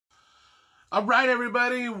All right,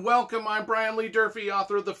 everybody, welcome. I'm Brian Lee Durfee,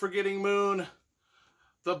 author of The Forgetting Moon,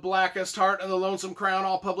 The Blackest Heart, and The Lonesome Crown,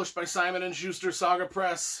 all published by Simon & Schuster Saga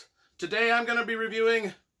Press. Today I'm going to be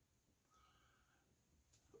reviewing,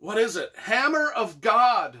 what is it? Hammer of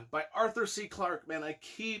God by Arthur C. Clarke. Man, I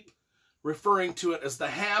keep referring to it as the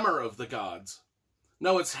Hammer of the Gods.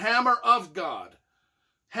 No, it's Hammer of God.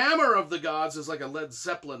 Hammer of the Gods is like a Led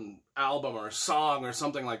Zeppelin album or song or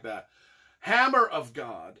something like that. Hammer of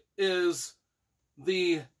God is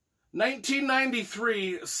the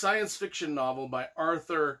 1993 science fiction novel by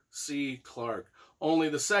Arthur C. Clarke. Only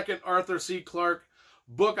the second Arthur C. Clarke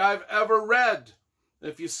book I've ever read.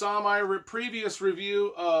 If you saw my previous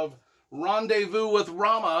review of Rendezvous with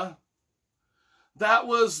Rama, that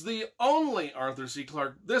was the only Arthur C.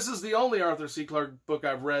 Clarke. This is the only Arthur C. Clarke book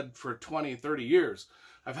I've read for 20, 30 years.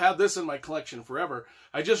 I've had this in my collection forever.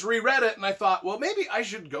 I just reread it and I thought, well, maybe I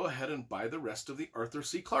should go ahead and buy the rest of the Arthur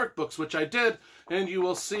C. Clarke books, which I did. And you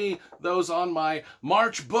will see those on my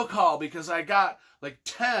March book haul because I got like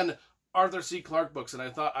 10 Arthur C. Clarke books and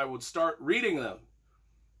I thought I would start reading them.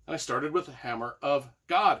 And I started with Hammer of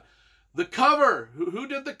God. The cover, who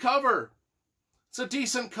did the cover? It's a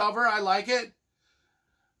decent cover, I like it.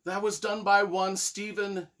 That was done by one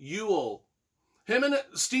Stephen Ewell.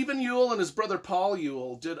 Stephen Ewell and his brother Paul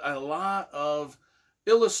Ewell did a lot of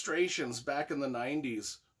illustrations back in the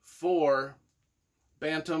 90s for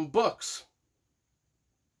Bantam Books.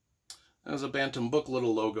 There's a Bantam Book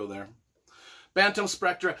little logo there. Bantam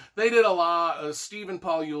Spectra, they did a lot. Stephen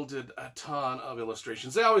Paul Ewell did a ton of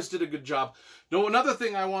illustrations. They always did a good job. Now, another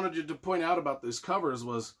thing I wanted you to point out about these covers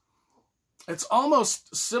was it's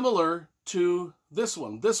almost similar to this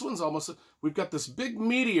one. This one's almost, we've got this big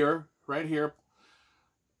meteor right here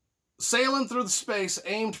sailing through the space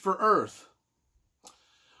aimed for Earth.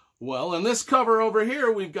 Well, in this cover over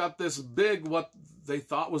here, we've got this big, what they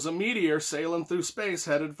thought was a meteor sailing through space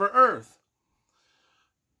headed for Earth.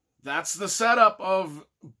 That's the setup of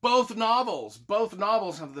both novels. Both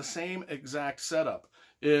novels have the same exact setup.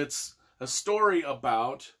 It's a story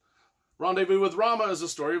about, Rendezvous with Rama is a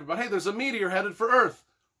story about, hey, there's a meteor headed for Earth.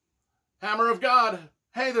 Hammer of God,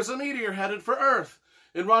 hey, there's a meteor headed for Earth.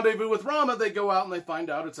 In Rendezvous with Rama, they go out and they find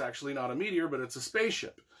out it's actually not a meteor, but it's a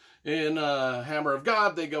spaceship. In Hammer of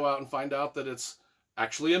God, they go out and find out that it's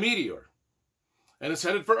actually a meteor. And it's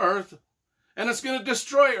headed for Earth, and it's going to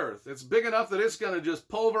destroy Earth. It's big enough that it's going to just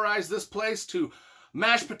pulverize this place to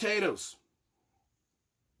mashed potatoes.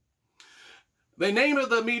 They name it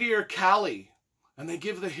the meteor Clarke, and they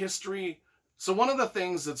give the history. So one of the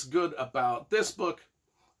things that's good about this book,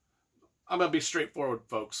 I'm going to be straightforward,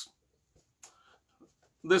 folks.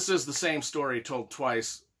 This is the same story told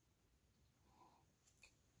twice.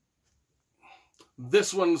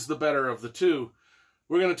 This one's the better of the two.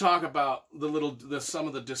 We're going to talk about some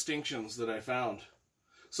of the distinctions that I found.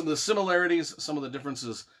 Some of the similarities, some of the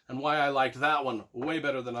differences, and why I liked that one way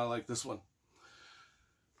better than I like this one.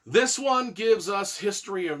 This one gives us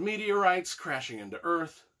history of meteorites crashing into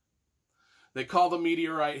Earth. They call the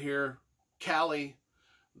meteorite here Clarke.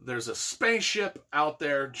 There's a spaceship out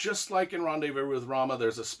there, just like in Rendezvous with Rama.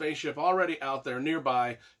 There's a spaceship already out there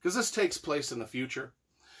nearby, because this takes place in the future.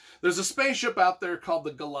 There's a spaceship out there called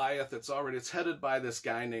the Goliath. It's headed by this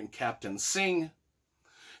guy named Captain Singh.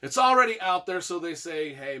 It's already out there, so they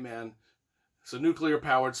say, hey man, it's a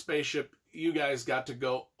nuclear-powered spaceship. You guys got to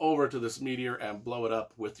go over to this meteor and blow it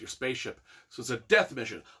up with your spaceship. So it's a death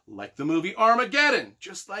mission, like the movie Armageddon,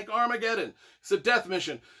 just like Armageddon. It's a death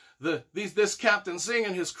mission. This Captain Singh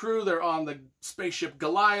and his crew, they're on the spaceship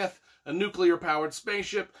Goliath, a nuclear-powered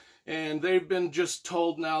spaceship, and they've been just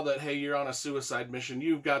told now that, hey, you're on a suicide mission.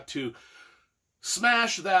 You've got to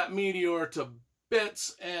smash that meteor to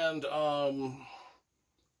bits and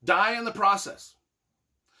die in the process.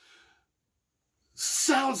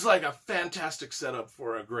 Sounds like a fantastic setup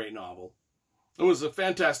for a great novel. It was a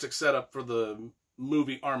fantastic setup for the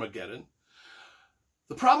movie Armageddon.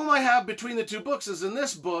 The problem I have between the two books is in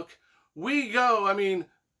this book, they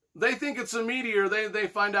think it's a meteor, they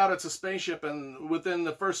find out it's a spaceship, and within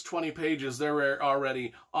the first 20 pages, they're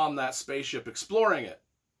already on that spaceship exploring it.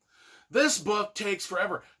 This book takes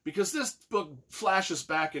forever, because this book flashes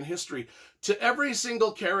back in history to every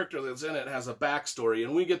single character that's in it has a backstory,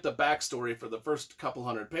 and we get the backstory for the first couple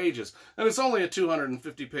hundred pages, and it's only a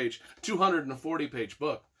 240-page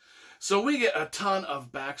book. So we get a ton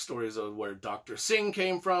of backstories of where Dr. Singh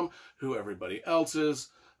came from, who everybody else is.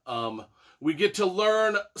 We get to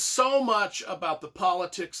learn so much about the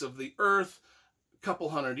politics of the Earth a couple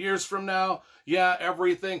hundred years from now. Yeah,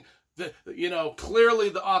 everything. Clearly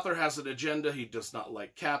the author has an agenda. He does not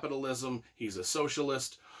like capitalism. He's a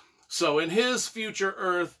socialist. So in his future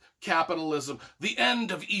Earth, capitalism, the end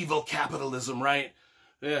of evil capitalism, right?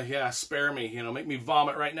 Yeah, spare me, make me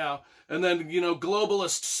vomit right now. And then,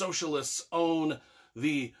 globalist socialists own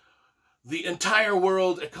the entire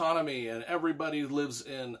world economy, and everybody lives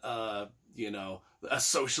in, a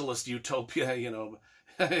socialist utopia,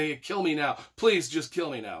 Kill me now. Please just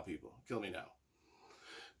kill me now, people. Kill me now.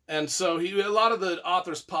 And so a lot of the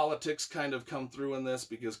author's politics kind of come through in this,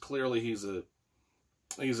 because clearly he's a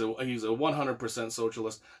 100%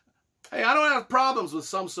 socialist. Hey, I don't have problems with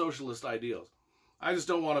some socialist ideals. I just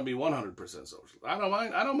don't want to be 100% socialist. I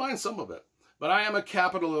don't mind some of it. But I am a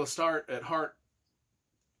capitalist at heart.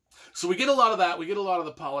 So we get a lot of that. We get a lot of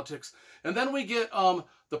the politics. And then we get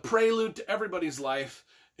the prelude to everybody's life.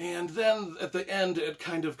 And then at the end, it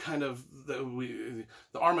kind of the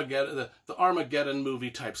Armageddon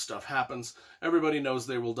movie type stuff happens. Everybody knows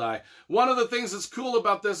they will die. One of the things that's cool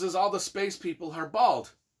about this is all the space people are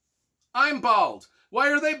bald. I'm bald. Why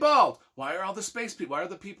are they bald? Why are all the space people? Why are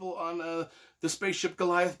the people on the spaceship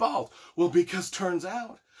Goliath bald? Well, because turns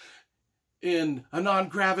out in a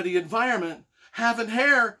non-gravity environment, having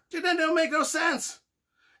hair don't make no sense.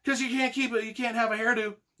 Because you can't keep it. You can't have a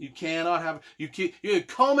hairdo. You cannot have, you can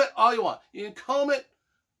comb it all you want. You can comb it,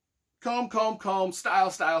 comb,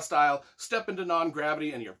 style, step into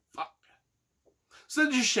non-gravity, and you're fucked. So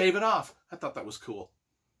then just shave it off. I thought that was cool.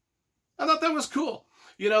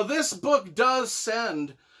 This book does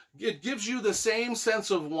it gives you the same sense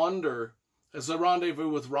of wonder as A Rendezvous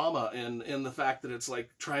with Rama in the fact that it's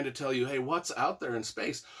like trying to tell you, hey, what's out there in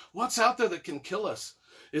space? What's out there that can kill us?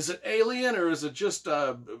 Is it alien, or is it just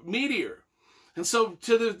a meteor? And so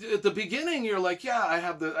at the beginning, you're like, yeah, I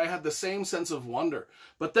had the same sense of wonder.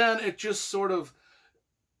 But then it just sort of,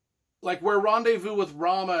 like where Rendezvous with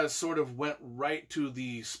Rama sort of went right to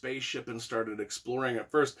the spaceship and started exploring it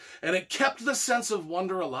first. And it kept the sense of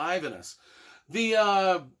wonder alive in us.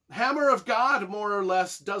 The Hammer of God, more or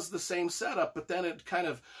less, does the same setup, but then it kind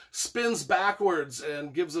of spins backwards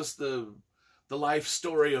and gives us the life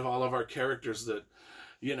story of all of our characters that,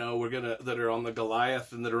 that are on the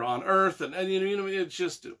Goliath and that are on Earth, and it's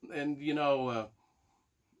just, and they're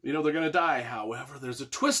gonna die. However, there's a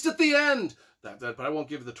twist at the end. But I won't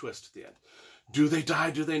give the twist at the end. Do they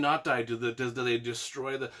die? Do they not die? Do they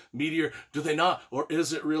destroy the meteor? Do they not? Or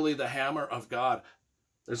is it really the hammer of God?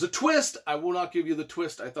 There's a twist. I will not give you the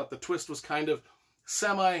twist. I thought the twist was kind of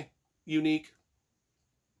semi-unique.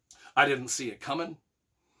 I didn't see it coming.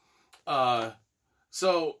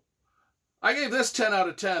 So I gave this 10 out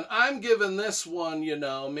of 10. I'm giving this one,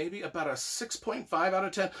 maybe about a 6.5 out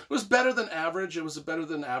of 10. It was better than average. It was a better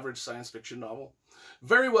than average science fiction novel.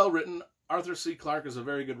 Very well written. Arthur C. Clarke is a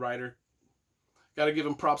very good writer. Got to give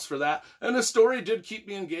him props for that. And the story did keep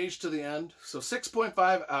me engaged to the end. So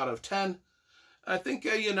 6.5 out of 10. I think,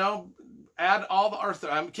 add all the Arthur.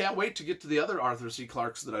 I can't wait to get to the other Arthur C.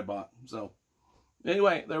 Clarkes that I bought. So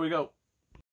anyway, there we go.